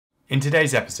In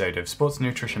today's episode of Sports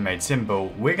Nutrition Made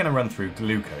Simple, we're going to run through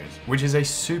glucose, which is a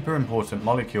super important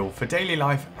molecule for daily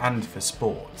life and for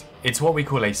sport. It's what we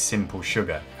call a simple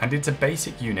sugar, and it's a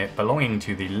basic unit belonging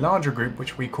to the larger group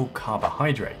which we call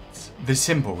carbohydrates. The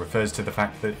simple refers to the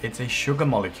fact that it's a sugar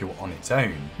molecule on its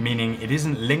own, meaning it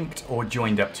isn't linked or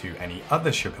joined up to any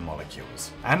other sugar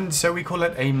molecules. And so we call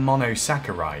it a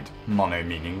monosaccharide, mono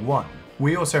meaning one.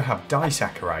 We also have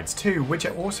disaccharides too, which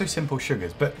are also simple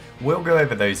sugars, but we'll go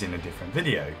over those in a different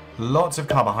video. Lots of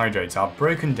carbohydrates are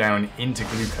broken down into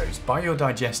glucose by your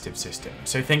digestive system,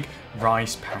 so think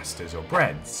rice, pastas or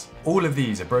breads. All of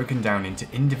these are broken down into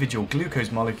individual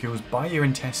glucose molecules by your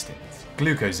intestines.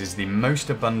 Glucose is the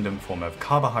most abundant form of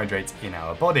carbohydrates in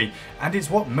our body and is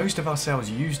what most of our cells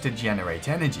use to generate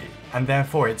energy, and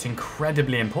therefore it's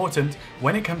incredibly important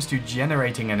when it comes to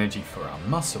generating energy for our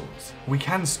muscles. We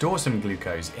can store some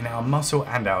glucose in our muscle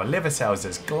and our liver cells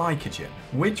as glycogen,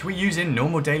 which we use in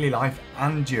normal daily life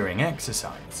and during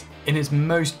exercise. In its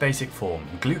most basic form,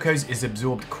 glucose is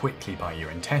absorbed quickly by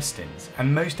your intestines,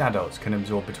 and most adults can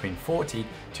absorb between 40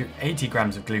 to 80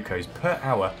 grams of glucose per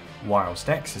hour whilst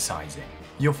exercising.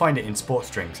 You'll find it in sports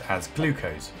drinks as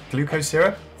glucose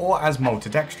syrup, or as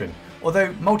maltodextrin,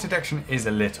 although maltodextrin is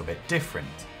a little bit different.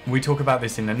 We talk about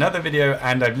this in another video,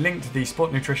 and I've linked the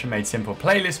Sport Nutrition Made Simple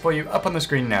playlist for you up on the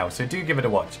screen now, so do give it a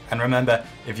watch. And remember,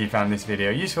 if you found this video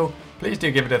useful, please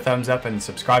do give it a thumbs up and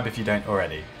subscribe if you don't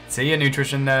already. See ya,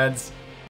 nutrition nerds!